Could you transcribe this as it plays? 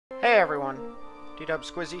Hey everyone, D-Dub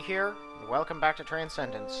Squizzy here, and welcome back to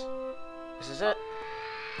Transcendence. This is it.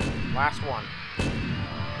 Last one.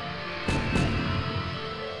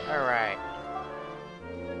 Alright.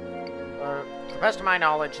 To the best of my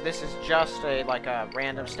knowledge, this is just a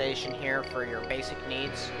random station here for your basic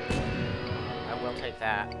needs. I will take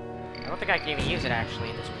that. I don't think I can even use it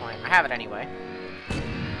actually at this point. I have it anyway.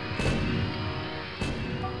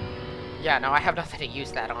 Yeah, no, I have nothing to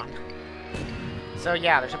use that on. So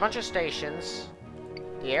yeah, there's a bunch of stations.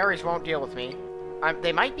 The Ares won't deal with me.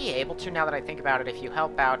 They might be able to, now that I think about it, if you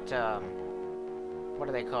help out, what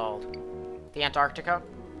are they called? The Antarctica?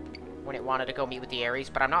 When it wanted to go meet with the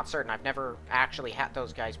Ares, but I'm not certain. I've never actually had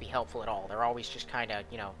those guys be helpful at all. They're always just kind of,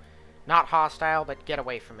 you know, not hostile, but get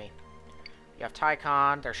away from me. You have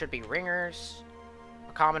Tycon, there should be Ringers,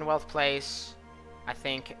 a Commonwealth place, I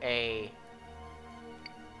think a...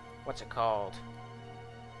 what's it called?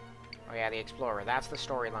 Oh yeah, the Explorer. That's the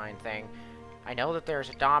storyline thing. I know that there's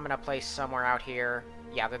a Domina place somewhere out here.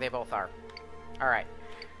 Yeah, there they both are. Alright.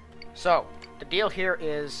 So, the deal here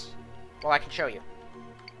is... well, I can show you.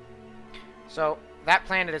 So, that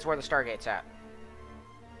planet is where the Stargate's at.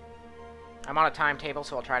 I'm on a timetable,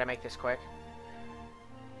 so I'll try to make this quick.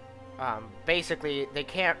 Basically, they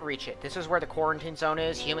can't reach it. This is where the quarantine zone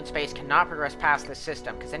is. Human space cannot progress past this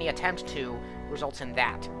system, because any attempt to results in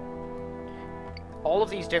that. All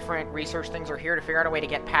of these different research things are here to figure out a way to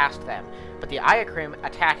get past them. But the Iocrym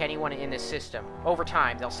attack anyone in this system. Over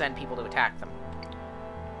time, they'll send people to attack them.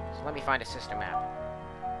 So let me find a system map.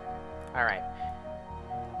 Alright.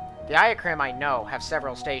 The Iocrym, I know, have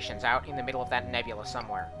several stations out in the middle of that nebula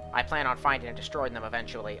somewhere. I plan on finding and destroying them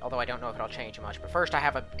eventually, although I don't know if it'll change much. But first, I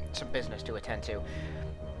have some business to attend to.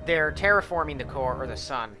 They're terraforming the core, or the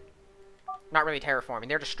sun. Not really terraforming,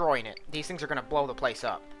 they're destroying it. These things are going to blow the place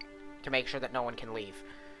up to make sure that no one can leave.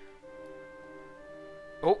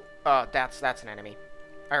 Oh, that's an enemy.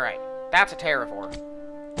 Alright, that's a Terravore.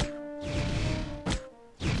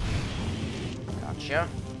 Gotcha.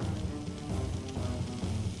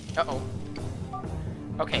 Uh-oh.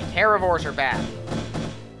 Okay, Terravores are bad.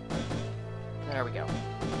 There we go.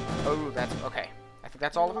 Oh, that's... okay. I think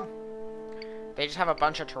that's all of them. They just have a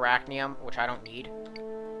bunch of Terracnium, which I don't need.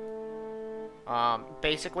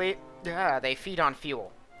 Basically, they feed on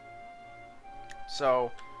fuel.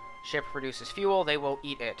 So, ship produces fuel, they will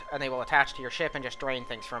eat it, and they will attach to your ship and just drain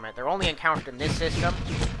things from it. They're only encountered in this system,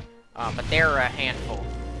 but they're a handful.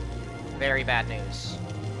 Very bad news.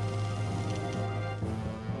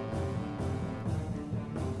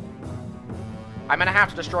 I'm gonna have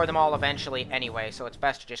to destroy them all eventually anyway, so it's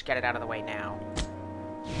best to just get it out of the way now.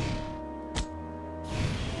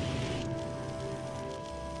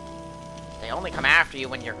 They only come after you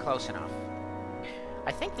when you're close enough.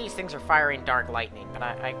 I think these things are firing dark lightning, but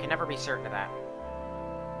I can never be certain of that.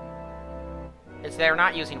 They're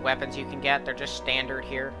not using weapons you can get, they're just standard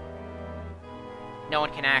here. No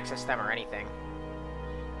one can access them or anything.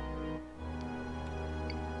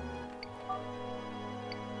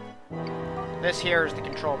 This here is the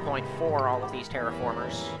control point for all of these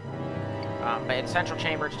terraformers. But in the central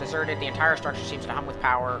chamber, it's deserted. The entire structure seems to hum with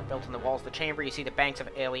power. Built in the walls of the chamber, you see the banks of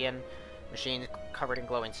alien machines covered in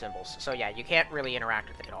glowing symbols. So yeah, you can't really interact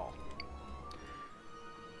with it at all.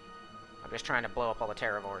 I'm just trying to blow up all the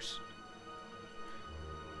Terravores.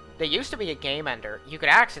 They used to be a game ender. You could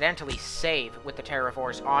accidentally save with the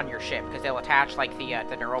Terravores on your ship, because they'll attach like the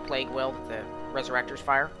Neuroplague will that the Resurrectors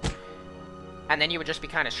fire. And then you would just be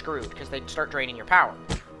kind of screwed, because they'd start draining your power.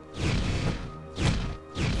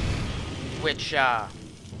 Which,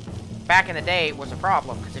 back in the day was a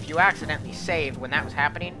problem, because if you accidentally saved when that was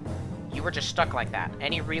happening, you were just stuck like that.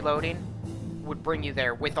 Any reloading would bring you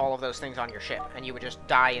there with all of those things on your ship, and you would just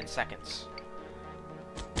die in seconds.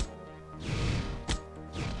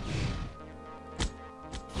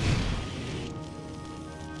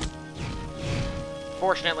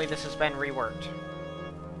 Fortunately, this has been reworked.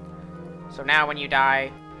 So now when you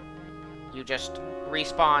die, you just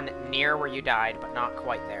respawn near where you died, but not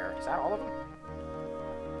quite there. Is that all of them?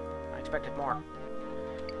 I expected more.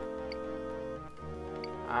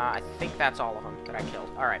 I think that's all of them that I killed.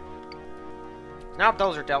 Alright. Now that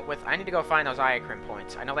those are dealt with, I need to go find those Iocrym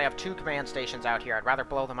points. I know they have 2 command stations out here. I'd rather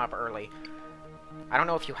blow them up early. I don't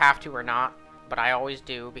know if you have to or not, but I always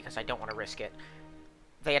do because I don't want to risk it.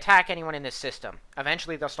 They attack anyone in this system.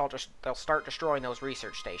 Eventually, they'll start destroying those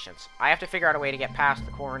research stations. I have to figure out a way to get past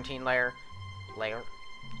the quarantine layer. I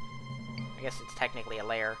guess it's technically a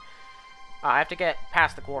layer. I have to get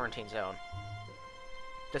past the quarantine zone.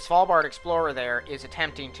 The Svalbard Explorer there is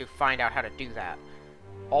attempting to find out how to do that.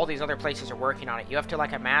 all these other places are working on it. You have to,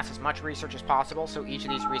 like, amass as much research as possible, so each of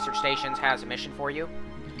these research stations has a mission for you.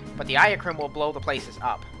 But the Iocrym will blow the places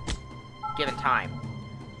up, given time.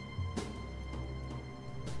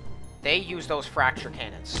 They use those fracture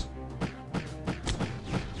cannons.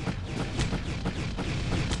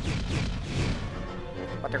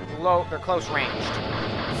 But they're close ranged.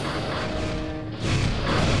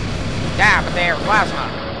 Yeah, but they're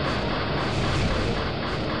plasma.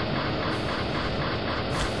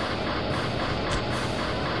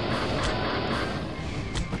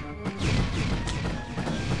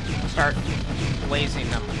 Start blazing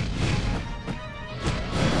them.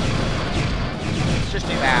 Let's just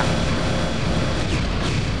do that.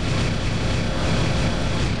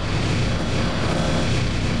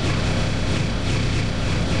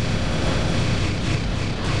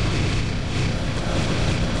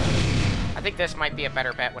 I think this might be a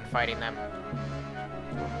better bet when fighting them.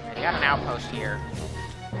 And you got an outpost here.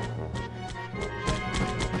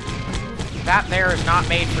 That there is not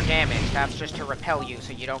made for damage. That's just to repel you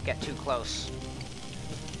so you don't get too close.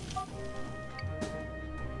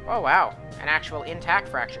 Oh, wow. An actual intact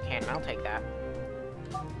fracture cannon. I'll take that.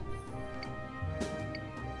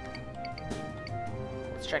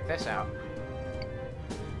 Let's check this out.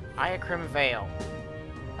 Iocrym Veil.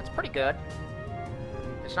 That's pretty good.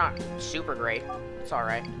 It's not super great. It's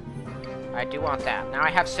alright. I do want that. Now I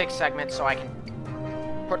have 6 segments, so I can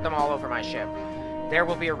put them all over my ship. There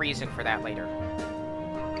will be a reason for that later.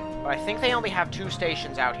 But I think they only have 2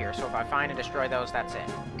 stations out here, so if I find and destroy those, that's it.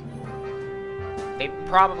 They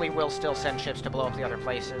probably will still send ships to blow up the other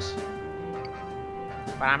places.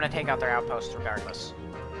 But I'm going to take out their outposts regardless.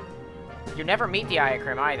 You never meet the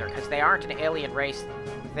Iocrym either, because they aren't an alien race.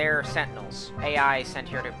 They're sentinels. AI sent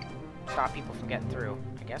here to stop people from getting through.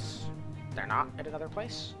 I guess they're not at another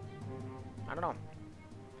place? I don't know.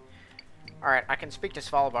 Alright, I can speak to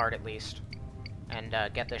Svalbard at least. And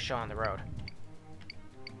get this show on the road.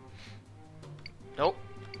 Nope.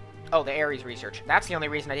 Oh, the Ares research. That's the only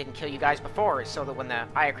reason I didn't kill you guys before, is so that when the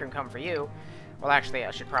Iocrym come for you... Well, actually,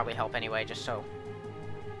 I should probably help anyway, just so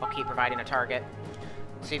I'll keep providing a target.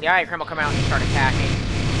 See, the Iocrym will come out and start attacking.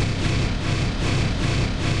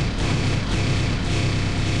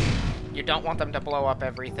 You don't want them to blow up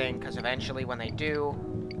everything, because eventually when they do,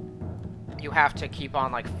 you have to keep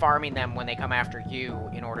on, like, farming them when they come after you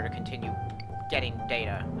in order to continue getting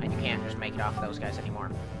data, and you can't just make it off of those guys anymore.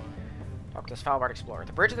 Talk to the Svalbard Explorer.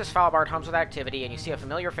 The bridge of the Svalbard hums with activity, and you see a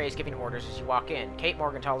familiar face giving orders as you walk in. Kate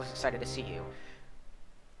Morgenthau is excited to see you.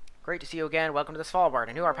 Great to see you again. Welcome to the Svalbard.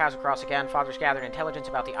 I knew our paths would cross again. Father's gathered intelligence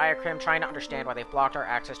about the Iocrym, trying to understand why they've blocked our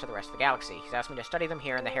access to the rest of the galaxy. He's asked me to study them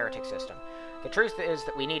here in the Heretic system. The truth is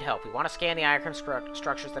that we need help. We want to scan the Iocrym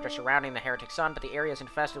structures that are surrounding the Heretic Sun, but the area is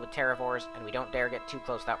infested with terravores, and we don't dare get too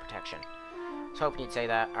close without protection. I was hoping you'd say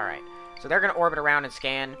that. Alright. So they're going to orbit around and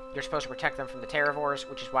scan. You're supposed to protect them from the terravores,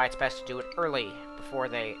 which is why it's best to do it early, before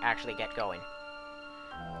they actually get going.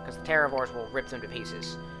 Because the terravores will rip them to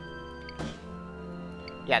pieces.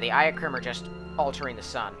 Yeah, the Iocrym are just altering the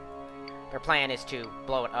sun. Their plan is to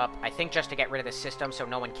blow it up, I think just to get rid of the system so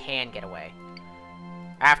no one can get away.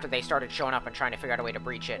 After they started showing up and trying to figure out a way to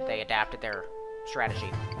breach it, they adapted their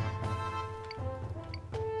strategy.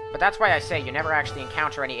 But that's why I say you never actually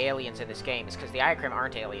encounter any aliens in this game, is because the Iocrym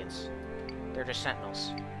aren't aliens. They're just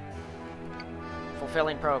sentinels.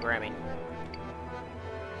 Fulfilling programming.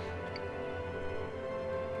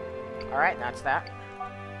 Alright, that's that.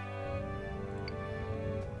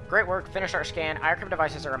 Great work. Finished our scan. Iocrym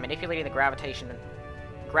devices are manipulating the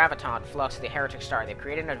graviton flux of the Heretic Star. They've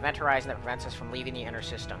created an event horizon that prevents us from leaving the inner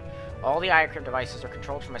system. All the Iocrym devices are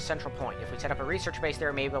controlled from a central point. If we set up a research base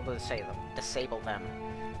there, we may be able to disable them.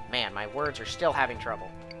 Man, my words are still having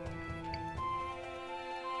trouble.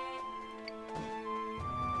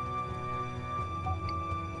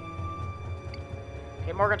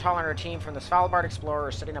 Kate Morgenthau and her team from the Svalbard Explorer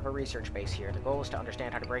are setting up a research base here. The goal is to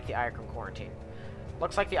understand how to break the Iocrym quarantine.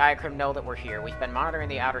 Looks like the Iocrym know that we're here. We've been monitoring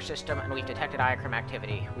the outer system, and we've detected Iocrym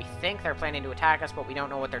activity. We think they're planning to attack us, but we don't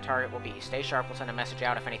know what their target will be. Stay sharp. We'll send a message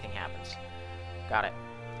out if anything happens. Got it.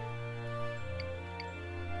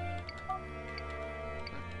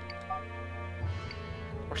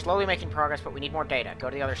 We're slowly making progress, but we need more data. Go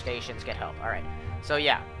to the other stations, get help. Alright. So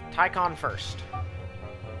yeah, Tycon first.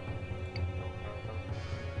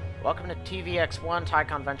 Welcome to TVX1.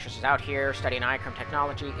 Tycon Ventures is out here studying Iocrym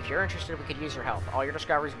technology. If you're interested, we could use your help. All your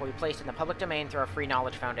discoveries will be placed in the public domain through our Free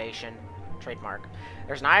Knowledge Foundation trademark.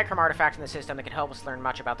 There's an Iocrym artifact in the system that can help us learn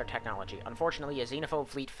much about their technology. Unfortunately, a xenophobe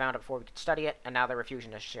fleet found it before we could study it, and now they're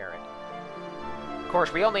refusing to share it. Of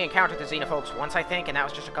course, we only encountered the xenophobes once, I think, and that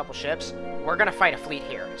was just a couple ships. We're gonna fight a fleet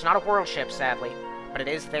here. It's not a world ship, sadly, but it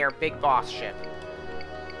is their big boss ship.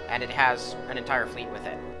 And it has an entire fleet with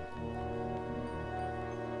it.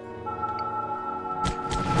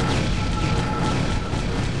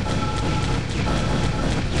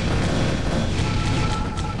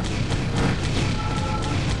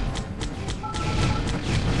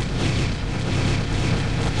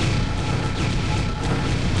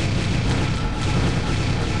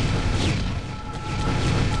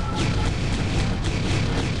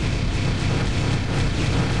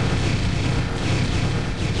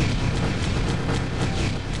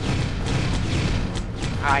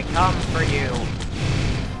 I come for you.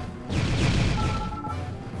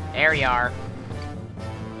 There you are.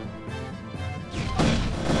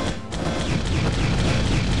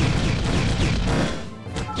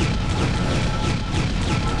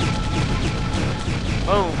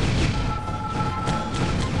 Boom.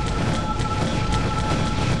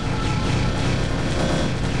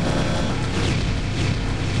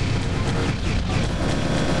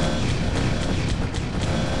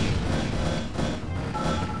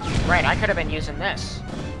 Right, I could have been using this.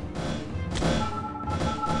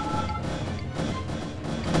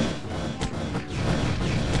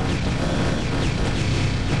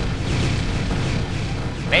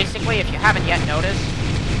 Basically, if you haven't yet noticed,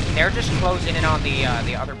 they're just closing in on the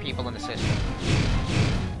other people in the system.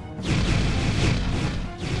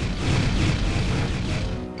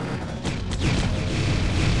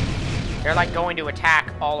 They're like going to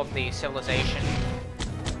attack all of the civilization,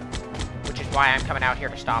 which is why I'm coming out here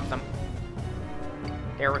to stop them.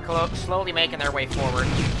 They were slowly making their way forward,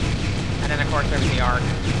 and then of course there was the Ark.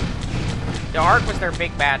 The Ark was their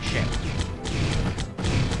big bad ship.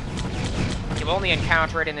 You'll only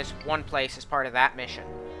encounter it in this one place as part of that mission.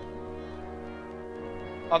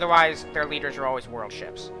 Otherwise, their leaders are always world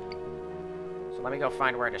ships. So let me go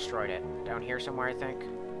find where I destroyed it. Down here somewhere, I think.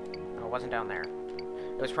 No, it wasn't down there.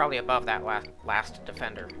 It was probably above that last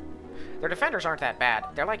defender. Their defenders aren't that bad.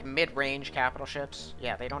 They're like mid-range capital ships.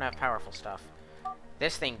 Yeah, they don't have powerful stuff.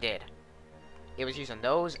 This thing did. It was using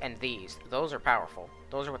those and these. Those are powerful.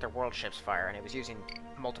 Those are what their world ships fire, and it was using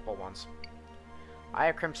multiple ones.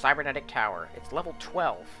 Iocrym Cybernetic Tower. It's level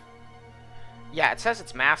 12. Yeah, it says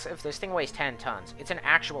it's massive. This thing weighs 10 tons. It's an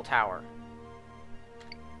actual tower.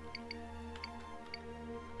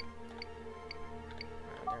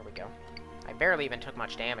 There we go. I barely even took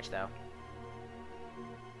much damage, though.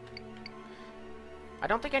 I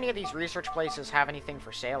don't think any of these research places have anything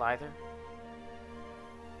for sale, either.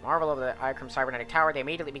 Marvel of the Iocrym Cybernetic Tower. They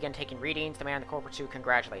immediately begin taking readings. The man in the corporate suit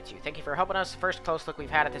congratulates you. Thank you for helping us. First close look we've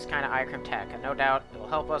had at this kind of Iocrym tech. And no doubt it will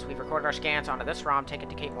help us. We've recorded our scans onto this ROM. Take it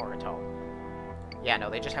to Cape Morgenthau. Yeah, no,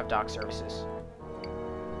 they just have dock services.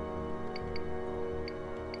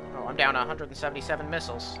 Oh, I'm down to 177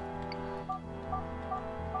 missiles.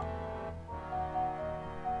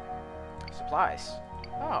 Supplies.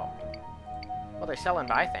 Oh. Well, they sell and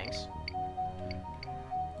buy things.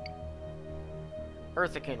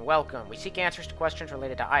 Earthican, welcome. We seek answers to questions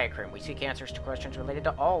related to Iocrym. We seek answers to questions related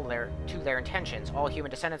to their intentions. All human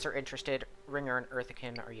descendants are interested. Ringer and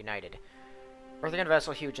Earthican are united. Earthican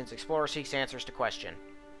vessel Huygens. Explorer seeks answers to question.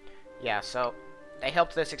 Yeah, so they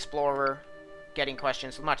helped this explorer getting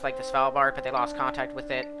questions, much like the Svalbard, but they lost contact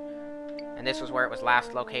with it. And this was where it was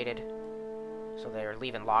last located. So they're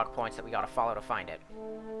leaving log points that we gotta follow to find it.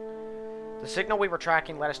 The signal we were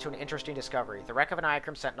tracking led us to an interesting discovery. The wreck of an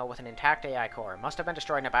Iocrym Sentinel with an intact AI core. Must have been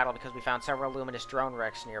destroyed in a battle because we found several luminous drone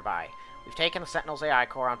wrecks nearby. We've taken the Sentinel's AI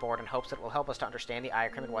core on board in hopes that it will help us to understand the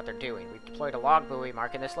Iocrym and what they're doing. We've deployed a log buoy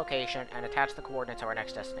marking this location and attached the coordinates to our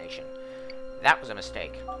next destination. That was a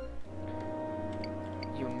mistake.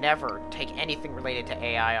 You never take anything related to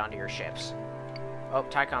AI onto your ships. Oh,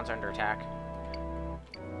 Tycon's under attack.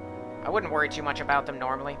 I wouldn't worry too much about them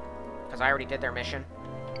normally, because I already did their mission.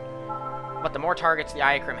 But the more targets the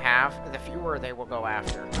Iocrym have, the fewer they will go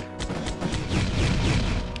after.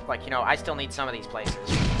 Like, you know, I still need some of these places.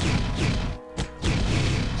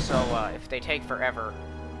 So, if they take forever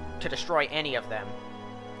to destroy any of them,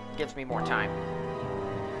 it gives me more time.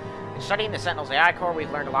 In studying the Sentinel's AI core, we've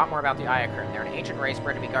learned a lot more about the Iocrym. They're an ancient race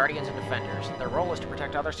bred to be guardians and defenders. Their role is to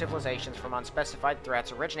protect other civilizations from unspecified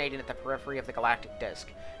threats originating at the periphery of the galactic disk.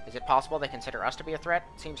 Is it possible they consider us to be a threat?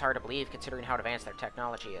 It seems hard to believe, considering how advanced their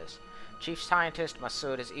technology is. Chief Scientist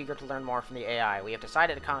Masood is eager to learn more from the AI. We have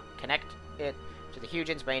decided to connect it to the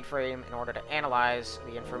Huygens mainframe in order to analyze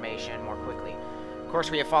the information more quickly. Of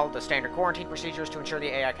course, we have followed the standard quarantine procedures to ensure the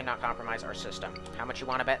AI cannot compromise our system. How much you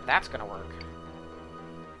want to bet that's going to work?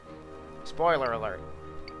 Spoiler alert.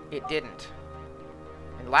 It didn't.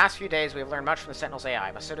 In the last few days, we have learned much from the Sentinel's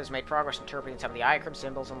AI. Masood has made progress interpreting some of the Iocrym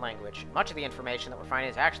symbols and language. Much of the information that we're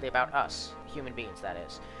finding is actually about us. Human beings, that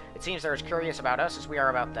is. It seems they're as curious about us as we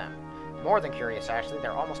are about them. More than curious, actually.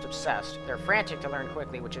 They're almost obsessed. They're frantic to learn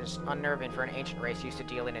quickly, which is unnerving for an ancient race used to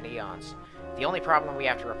dealing in eons. The only problem we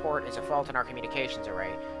have to report is a fault in our communications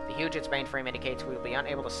array. The Huygens mainframe indicates we will be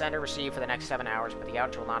unable to send or receive for the next 7 hours, but the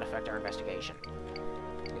outage will not affect our investigation.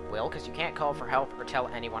 It will, because you can't call for help or tell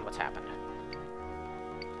anyone what's happened.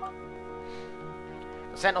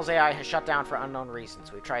 The Sentinel's AI has shut down for unknown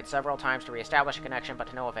reasons. We've tried several times to re-establish a connection, but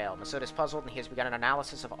to no avail. Masood is puzzled, and he has begun an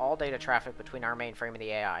analysis of all data traffic between our mainframe and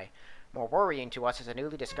the AI. More worrying to us is a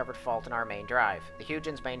newly discovered fault in our main drive. The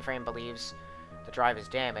Huygens mainframe believes the drive is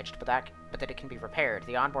damaged, but that it can be repaired.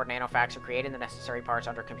 The onboard nanofacts are creating the necessary parts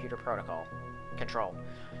under computer protocol control.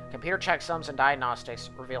 Computer checksums and diagnostics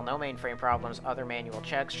reveal no mainframe problems. Other manual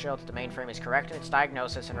checks show that the mainframe is correct in its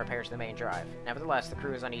diagnosis and repairs the main drive. Nevertheless, the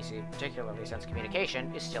crew is uneasy, particularly since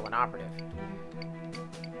communication is still inoperative.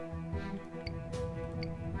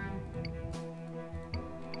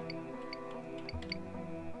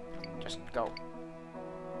 Just go.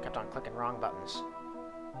 Kept on clicking wrong buttons.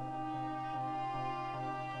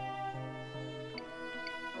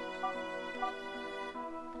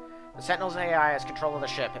 The Sentinel's AI has control of the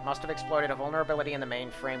ship. It must have exploited a vulnerability in the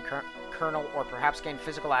mainframe kernel, or perhaps gained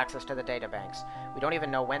physical access to the databanks. We don't even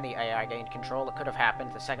know when the AI gained control. It could have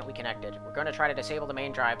happened the second we connected. We're going to try to disable the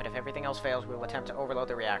main drive, but if everything else fails, we will attempt to overload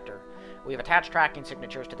the reactor. We have attached tracking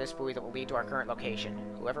signatures to this buoy that will lead to our current location.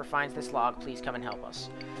 Whoever finds this log, please come and help us.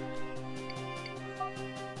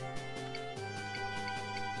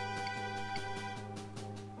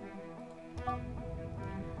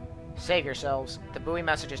 Save yourselves. The buoy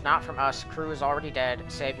message is not from us. Crew is already dead.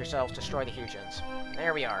 Save yourselves. Destroy the Huygens.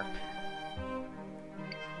 There we are.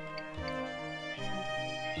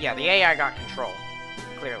 Yeah, the AI got control.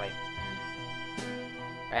 Clearly.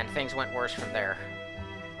 And things went worse from there.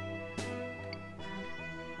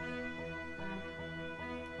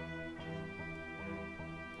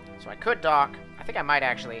 So I could dock. I think I might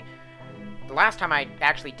actually. The last time I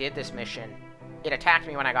actually did this mission, it attacked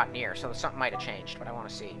me when I got near, so something might have changed, but I want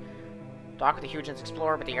to see. Dock with the Huygens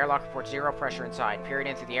Explorer, but the airlock reports zero pressure inside. Peering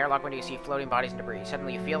in through the airlock window, you see floating bodies and debris.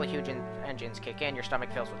 Suddenly, you feel the Huygens engines kick in. Your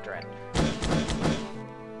stomach fills with dread.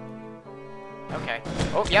 Okay.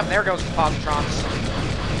 Oh, yep, there goes the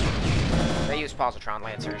positrons. They use positron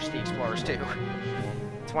lancers, the Explorers, too.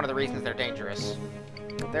 It's one of the reasons they're dangerous.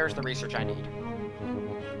 There's the research I need.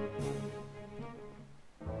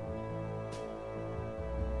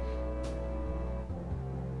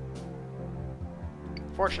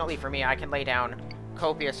 Fortunately for me, I can lay down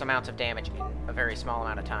copious amounts of damage in a very small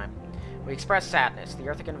amount of time. We express sadness. The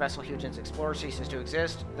Earthican vessel Huygens Explorer ceases to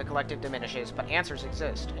exist, the collective diminishes, but answers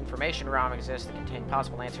exist. Information ROM exists that contain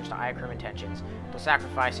possible answers to Iocrym intentions. The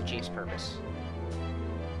sacrifice achieves purpose.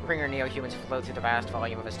 Ringer neo-humans float through the vast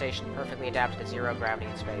volume of a station perfectly adapted to zero gravity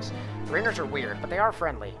in space. The Ringers are weird, but they are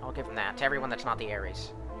friendly. I'll give them that, to everyone that's not the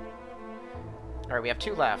Ares. Alright, we have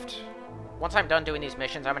 2 left. Once I'm done doing these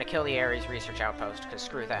missions, I'm going to kill the Ares research outpost, because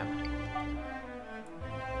screw them.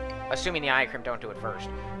 Assuming the Iocrym don't do it first.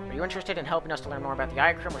 Are you interested in helping us to learn more about the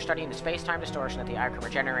Iocrym? We're studying the space-time distortion that the Iocrym are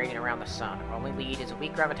generating around the sun. Our only lead is a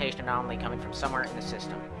weak gravitation anomaly coming from somewhere in the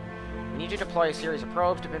system. We need to deploy a series of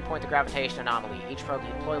probes to pinpoint the gravitation anomaly. Each probe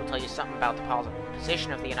you deploy will tell you something about the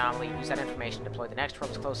position of the anomaly. Use that information to deploy the next probe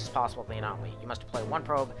as close as possible to the anomaly. You must deploy 1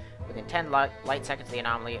 probe within 10 light seconds of the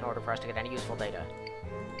anomaly in order for us to get any useful data.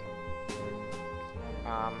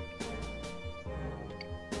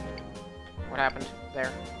 What happened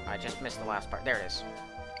there? I just missed the last part. There it is.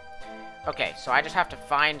 Okay, so I just have to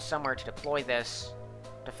find somewhere to deploy this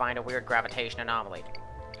to find a weird gravitation anomaly.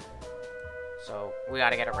 So, we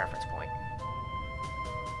gotta get a reference point.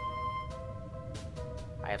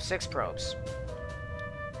 I have 6 probes.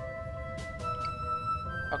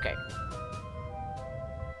 Okay.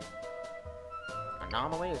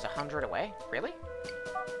 Anomaly is 100 away? Really?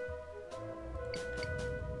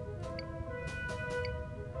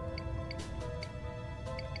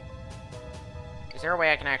 Is there a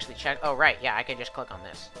way I can actually check? Oh, right, yeah, I can just click on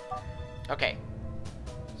this. Okay.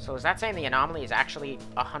 So is that saying the anomaly is actually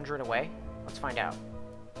 100 away? Let's find out.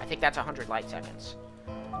 I think that's 100 light seconds.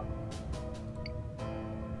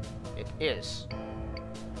 It is.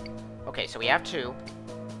 Okay, so we have 2.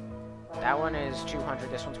 That one is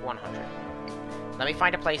 200, this one's 100. Let me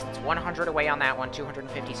find a place that's 100 away on that one,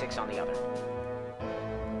 256 on the other.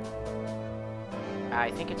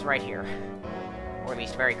 I think it's right here. Or at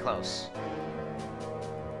least very close.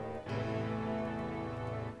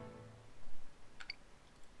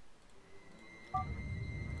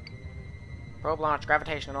 Probe launch,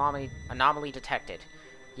 gravitation anomaly detected.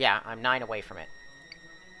 Yeah, I'm 9 away from it.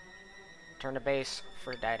 Turn to base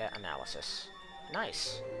for data analysis.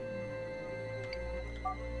 Nice.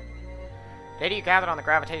 Data you gathered on the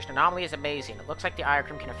gravitation anomaly is amazing. It looks like the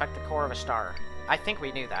Iocrym can affect the core of a star. I think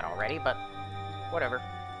we knew that already, but whatever.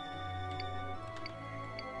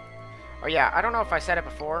 Oh yeah, I don't know if I said it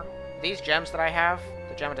before. These gems that I have,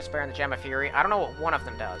 the Gem of Despair and the Gem of Fury, I don't know what one of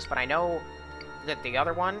them does, but I know that the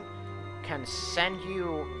other one can send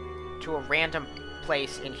you to a random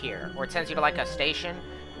place in here, or it sends you to like a station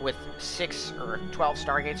with 6 or 12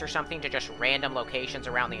 stargates or something to just random locations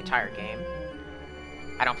around the entire game.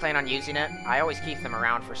 I don't plan on using it. I always keep them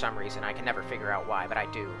around for some reason. I can never figure out why, but I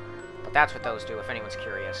do. But that's what those do, if anyone's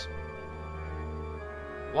curious.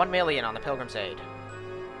 1 million on the Pilgrim's Aid.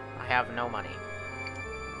 I have no money.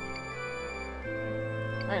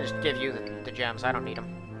 I can just give you the gems. I don't need them.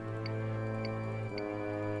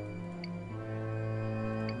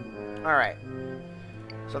 Alright.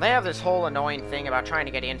 So they have this whole annoying thing about trying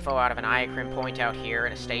to get info out of an Iocrym point out here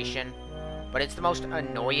in a station. But it's the most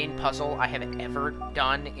annoying puzzle I have ever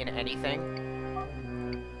done in anything.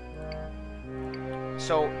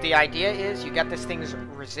 So the idea is you get this thing's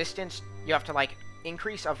resistance. You have to, like,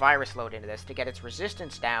 increase a virus load into this to get its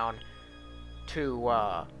resistance down to,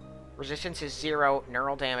 resistance is 0,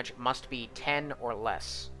 neural damage must be 10 or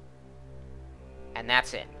less. And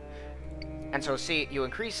that's it. And so, see, you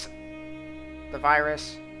increase the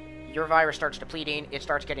virus, your virus starts depleting, it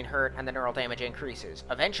starts getting hurt, and the neural damage increases.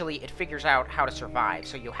 Eventually, it figures out how to survive,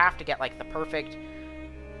 so you have to get, like, the perfect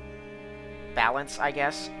balance, I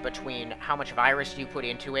guess, between how much virus you put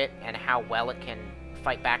into it and how well it can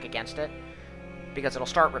fight back against it, because it'll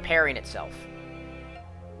start repairing itself.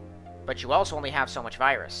 But you also only have so much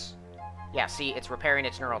virus. Yeah, see, it's repairing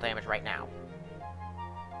its neural damage right now.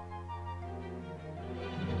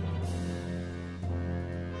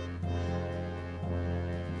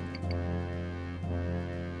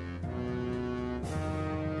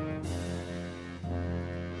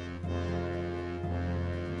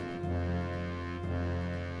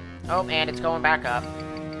 Oh, and it's going back up.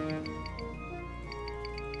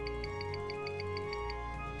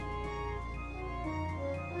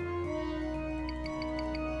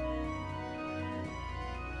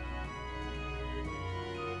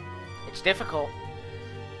 It's difficult,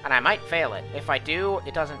 and I might fail it. If I do,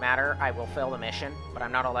 it doesn't matter. I will fail the mission, but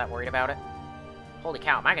I'm not all that worried about it. Holy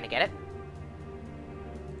cow, am I gonna get it?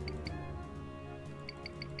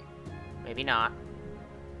 Maybe not.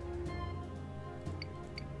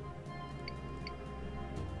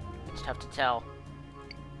 It's tough to tell.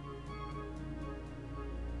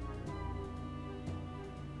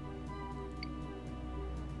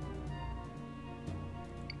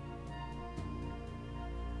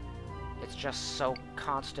 It's just so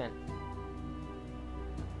constant.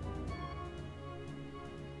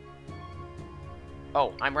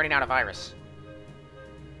 Oh, I'm running out of virus.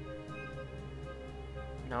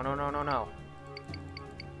 No, no, no, no, no.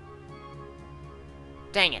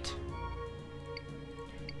 Dang it.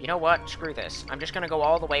 You know what? Screw this. I'm just gonna go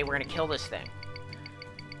all the way. We're gonna kill this thing.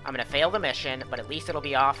 I'm gonna fail the mission, but at least it'll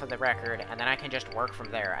be off of the record, and then I can just work from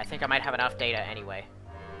there. I think I might have enough data anyway.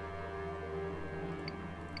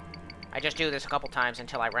 I just do this a couple times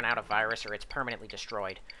until I run out of virus or it's permanently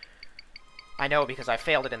destroyed. I know because I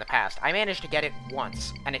failed it in the past. I managed to get it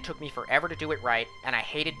once, and it took me forever to do it right, and I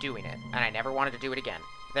hated doing it, and I never wanted to do it again.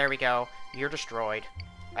 There we go. You're destroyed.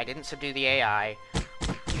 I didn't subdue the AI.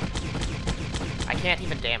 I can't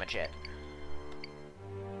even damage it.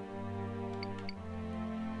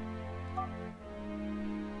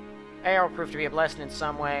 AI will prove to be a blessing in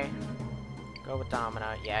some way. Go with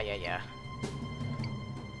Domina. Yeah.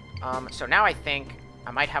 So now I think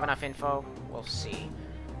I might have enough info. We'll see.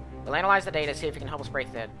 We'll analyze the data, see if it can help us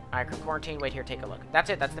break the Iocrym quarantine. Wait here, take a look.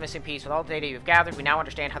 That's it, that's the missing piece. With all the data you've gathered, we now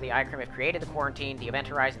understand how the Iocrym have created the quarantine. The event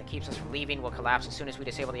horizon that keeps us from leaving will collapse as soon as we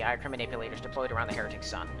disable the Iocrym manipulators deployed around the Heretic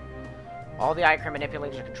Sun. All the Iocrym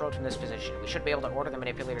manipulators are controlled from this position. We should be able to order the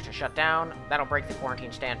manipulators to shut down. That'll break the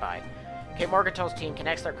quarantine standby. Kate Morgenthau's team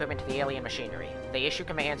connects their equipment to the alien machinery. They issue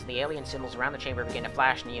commands, and the alien symbols around the chamber begin to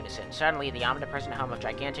flash in unison. Suddenly, the omnipresent hum of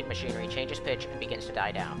gigantic machinery changes pitch and begins to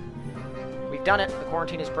die down. We've done it. The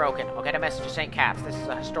quarantine is broken. I'll get a message to St. Cat's. This is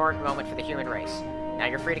a historic moment for the human race. Now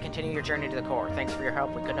you're free to continue your journey to the core. Thanks for your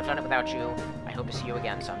help. We couldn't have done it without you. I hope to see you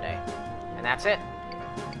again someday. And that's it.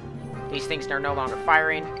 These things are no longer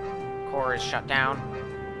firing. Core is shut down.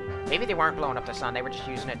 Maybe they weren't blowing up the sun. They were just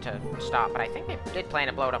using it to stop. But I think they did plan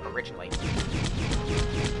to blow it up originally.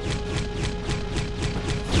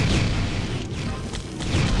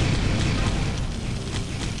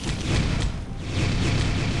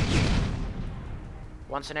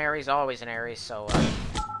 Once an Aries, always an Aries, so,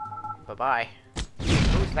 bye-bye.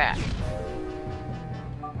 Who's that?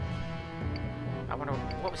 I wonder,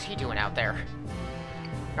 what was he doing out there?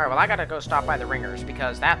 Alright, well, I gotta go stop by the Ringers,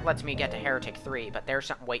 because that lets me get to Heretic 3, but there's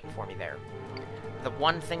something waiting for me there. The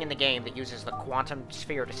one thing in the game that uses the Quantum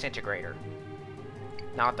Sphere Disintegrator.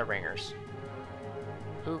 Not the Ringers.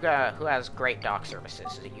 Who has great dock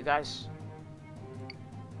services? Is it you guys?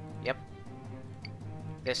 Yep.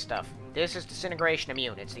 This stuff. This is disintegration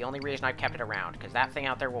immune. It's the only reason I've kept it around, because that thing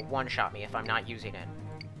out there will one-shot me if I'm not using it.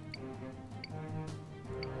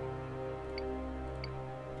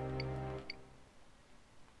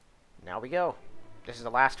 we go. This is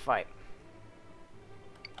the last fight.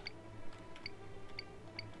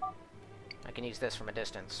 I can use this from a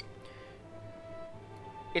distance.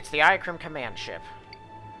 It's the Iocrym command ship.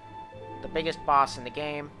 The biggest boss in the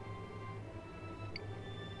game.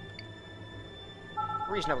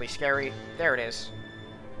 Reasonably scary. There it is.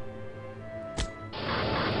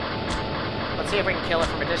 Let's see if we can kill it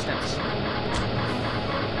from a distance.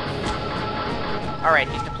 Alright,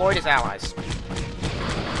 he's deployed his allies.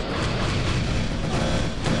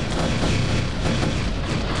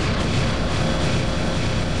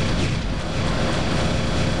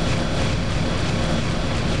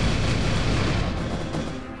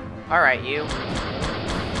 Alright, you.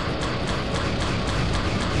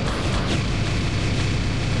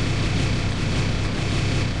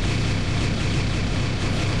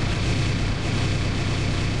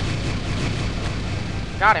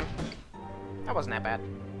 Got him. That wasn't that bad.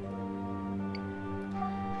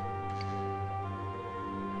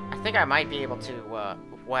 I think I might be able to,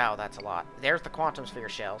 wow, that's a lot. There's the quantum sphere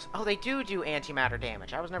shells. Oh, they do antimatter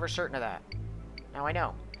damage. I was never certain of that. Now I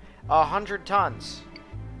know. 100 tons.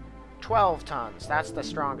 12 tons. That's the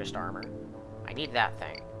strongest armor. I need that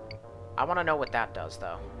thing. I want to know what that does,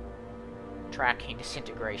 though. Tracking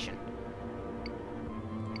disintegration.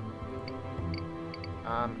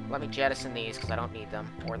 Let me jettison these, because I don't need them,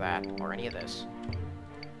 or that, or any of this.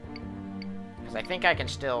 Because I think I can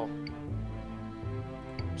still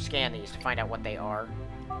scan these to find out what they are.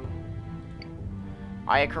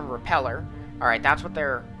 Iocrym Repeller. Alright, that's what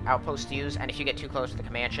their outposts use, and if you get too close to the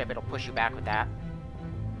command ship, it'll push you back with that.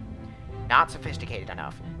 Not sophisticated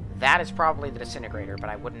enough. That is probably the disintegrator, but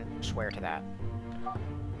I wouldn't swear to that.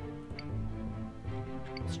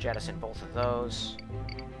 Let's jettison both of those.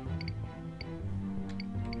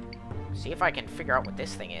 See if I can figure out what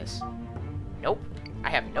this thing is. Nope.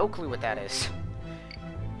 I have no clue what that is.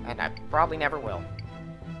 And I probably never will.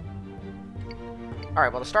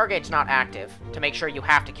 Alright, well the Stargate's not active. To make sure you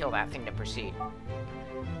have to kill that thing to proceed.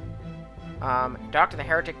 Dock to the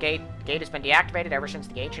Heretic Gate. The gate has been deactivated ever since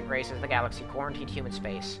the ancient races of the galaxy quarantined human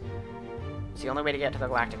space. It's the only way to get to the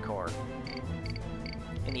galactic core.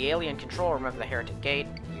 In the alien control room of the Heretic Gate,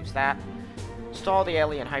 use that. Install the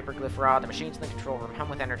alien hyperglyph rod. The machines in the control room hum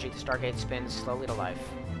with energy. The Stargate spins slowly to life.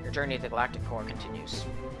 Your journey to the galactic core continues.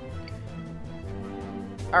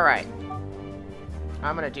 Alright.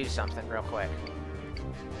 I'm gonna do something real quick.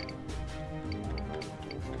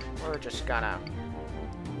 We're just gonna...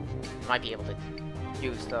 might be able to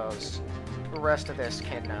use those. The rest of this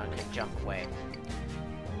can jump away.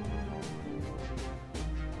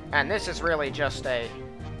 And this is really just a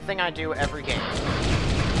thing I do every game.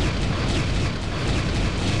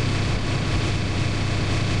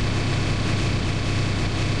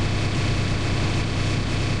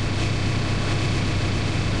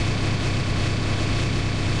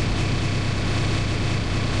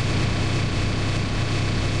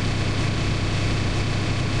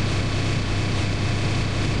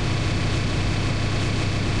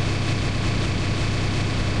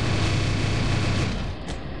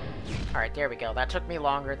 Alright, there we go. That took me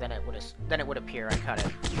longer than it would appear. I cut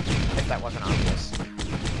it. If that wasn't obvious.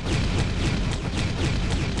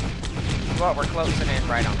 Well, we're closing in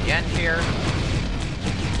right on the end here.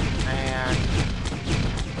 And...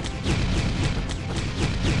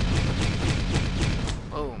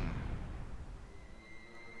 boom.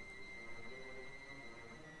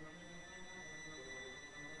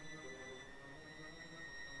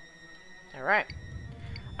 Alright.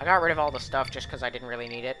 I got rid of all the stuff just because I didn't really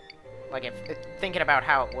need it. Like, thinking about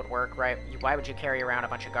how it would work, right? Why would you carry around a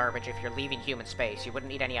bunch of garbage if you're leaving human space? You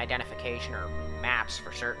wouldn't need any identification or maps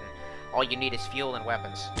for certain. All you need is fuel and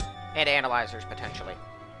weapons. And analyzers, potentially.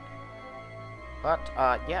 But,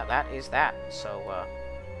 yeah, that is that. So,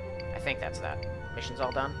 I think that's that. Mission's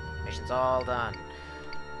all done? Mission's all done.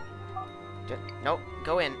 Nope,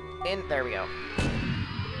 go in. There we go.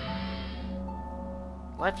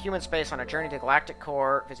 Left human space on a journey to the galactic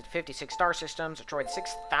core, visited 56 star systems, destroyed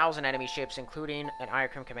 6,000 enemy ships, including an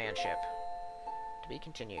Iocrym command ship. To be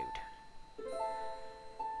continued.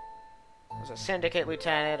 There's a syndicate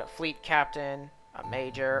lieutenant, a fleet captain, a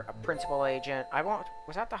major, a principal agent.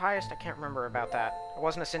 Was that the highest? I can't remember about that. I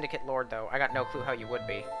wasn't a syndicate lord, though. I got no clue how you would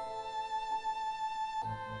be.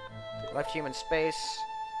 Left human space.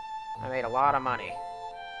 I made a lot of money.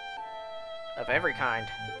 Of every kind,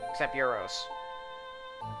 except euros.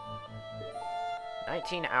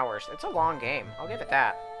 19 hours. It's a long game. I'll give it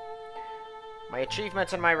that. My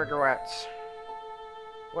achievements and my regrets.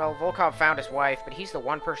 Well, Volkov found his wife, but he's the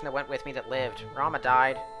one person that went with me that lived. Rama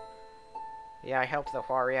died. Yeah, I helped the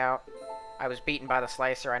Huari out. I was beaten by the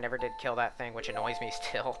Slicer. I never did kill that thing, which annoys me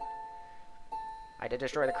still. I did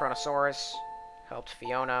destroy the Chronosaurus, helped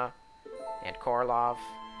Fiona and Korlov,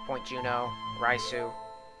 Point Juno, Raisu.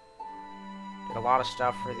 Did a lot of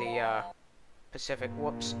stuff for the Pacific.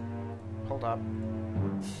 Whoops. Hold up.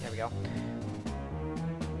 There we go.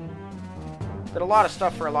 Did a lot of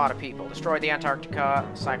stuff for a lot of people. Destroyed the Antarctica,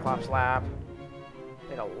 Cyclops Lab.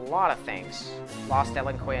 Did a lot of things. Lost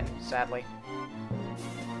Ellen Quinn, sadly.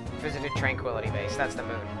 Visited Tranquility Base. That's the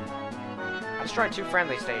moon. I destroyed 2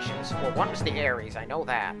 friendly stations. Well, one was the Ares, I know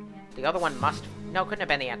that. The other one must... No, couldn't have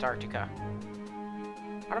been the Antarctica.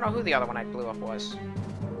 I don't know who the other one I blew up was.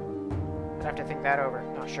 I'd have to think that over.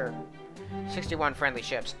 Not sure. 61 friendly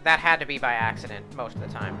ships. That had to be by accident, most of the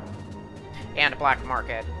time. And black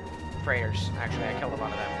market freighters. Actually, I killed a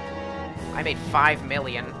lot of them. I made 5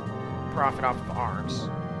 million profit off of arms.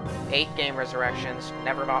 8 game resurrections.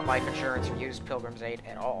 Never bought life insurance or used Pilgrim's Aid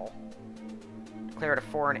at all. Declared a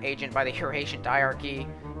foreign agent by the Eurasian Diarchy.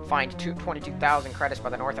 Fined 22,000 credits by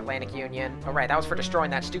the North Atlantic Union. Oh right, that was for destroying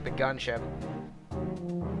that stupid gunship.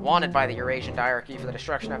 Wanted by the Eurasian Diarchy for the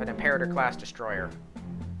destruction of an Imperator-class destroyer.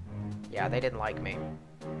 Yeah, they didn't like me.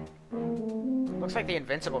 Looks like the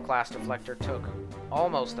Invincible-class deflector took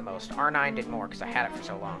almost the most. R9 did more, because I had it for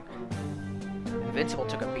so long. Invincible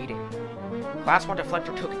took a beating. Class 1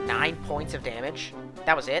 deflector took 9 points of damage.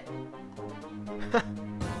 That was it?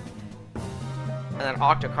 And then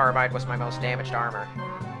Octocarbide was my most damaged armor.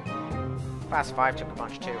 Class 5 took a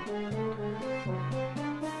bunch too.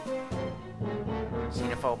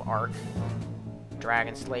 Xenophobe Arc.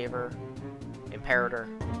 Dragon Slaver. Imperator.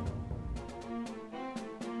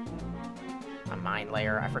 A Mine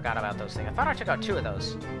Layer. I forgot about those things. I thought I took out 2 of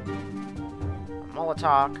those. A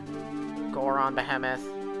Molotok. Goron Behemoth.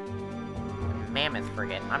 A Mammoth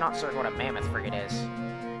Frigate. I'm not certain what a Mammoth Frigate is.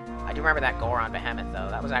 I do remember that Goron Behemoth, though.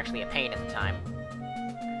 That was actually a pain at the time.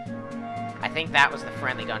 I think that was the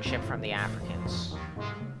friendly gunship from the Africans.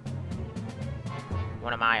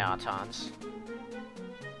 One of my Autons.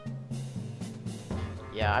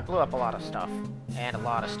 Yeah, I blew up a lot of stuff. And a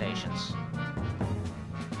lot of stations.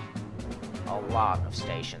 A lot of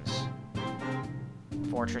stations.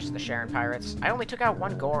 Fortress of the Sharon Pirates. I only took out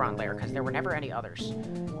 1 Goron layer, because there were never any others.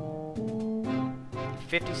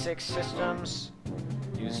 56 systems.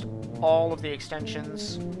 Used all of the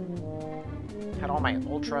extensions. Had all my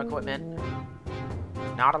Ultra equipment.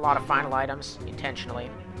 Not a lot of final items,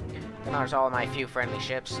 intentionally. Then there's all of my few friendly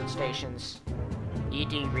ships and stations.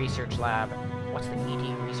 ED Research Lab. What's the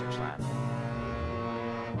ED Research Lab?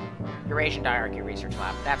 Eurasian Diarchy Research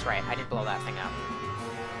Lab. That's right, I did blow that thing up.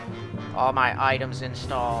 All my items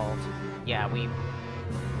installed. Yeah, we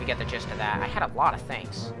get the gist of that. I had a lot of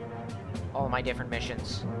things. All my different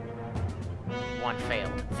missions. 1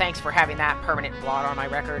 failed. Thanks for having that permanent blot on my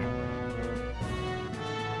record.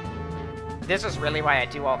 This is really why I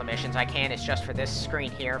do all the missions I can. It's just for this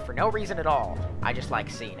screen here, for no reason at all. I just like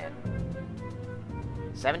seeing it.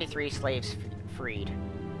 73 slaves freed.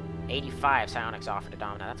 85 psionics offered to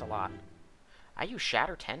Domina. That's a lot. I used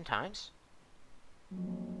Shatter 10 times?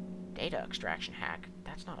 Data extraction hack.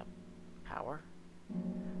 That's not a power.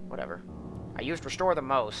 Whatever. I used Restore the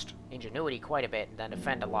most, Ingenuity quite a bit, and then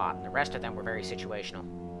Defend a lot, and the rest of them were very situational.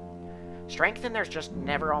 Strengthen there's just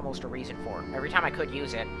never almost a reason for. Every time I could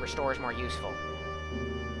use it, Restore is more useful.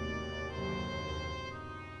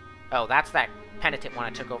 Oh, that's that Penitent one I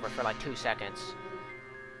took over for like 2 seconds.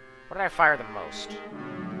 What did I fire the most?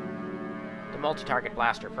 The multi-target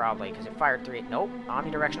blaster, probably, because it fired 3... Nope,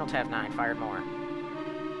 omnidirectional Tev-9 fired more.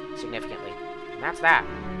 Significantly. And that's that.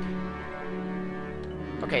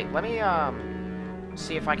 Okay, let me,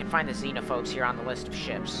 see if I can find the Xenophobes here on the list of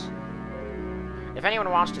ships. If anyone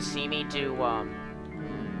wants to see me do,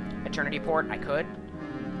 Eternity Port, I could.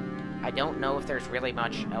 I don't know if there's really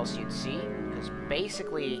much else you'd see, because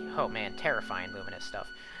basically... Oh man, terrifying Luminous stuff.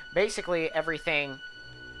 Basically, everything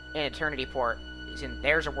in Eternity Port is in...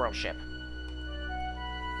 There's a world ship.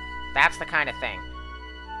 That's the kind of thing.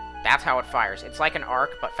 That's how it fires. It's like an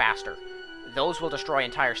Ark, but faster. Those will destroy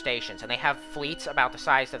entire stations, and they have fleets about the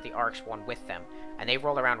size of the Ark's one with them, and they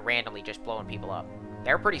roll around randomly just blowing people up.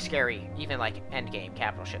 They're pretty scary, even like endgame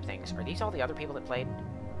capital ship things. Are these all the other people that played?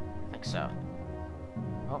 I think so.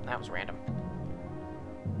 Oh, that was random.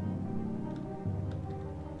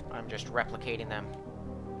 I'm just replicating them.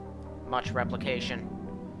 Much replication.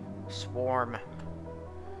 Swarm.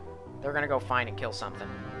 They're gonna go find and kill something.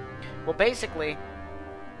 Well, basically,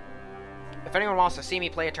 if anyone wants to see me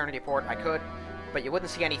play Eternity Port, I could, but you wouldn't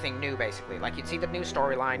see anything new, basically. Like, you'd see the new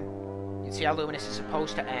storyline, you'd see how Luminous is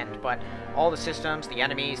supposed to end, but all the systems, the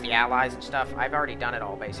enemies, the allies and stuff, I've already done it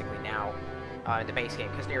all, basically, now, in the base game,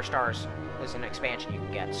 because Near Stars is an expansion you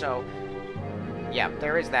can get. So, yeah,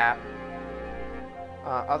 there is that.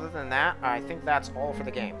 Other than that, I think that's all for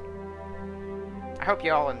the game. I hope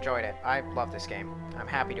you all enjoyed it. I love this game. I'm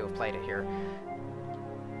happy to have played it here.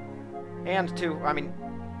 And I mean,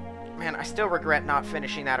 man, I still regret not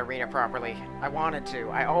finishing that arena properly. I wanted to.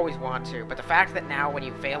 I always want to. But the fact that now when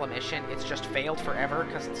you fail a mission, it's just failed forever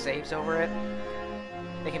because it saves over it,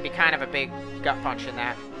 it can be kind of a big gut punch in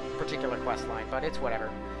that particular quest line, but it's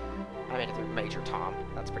whatever. I made it through Major Tom.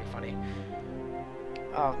 That's pretty funny.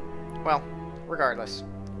 Well, regardless,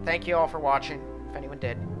 thank you all for watching, if anyone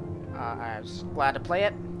did. I was glad to play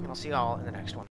it, and I'll see you all in the next one.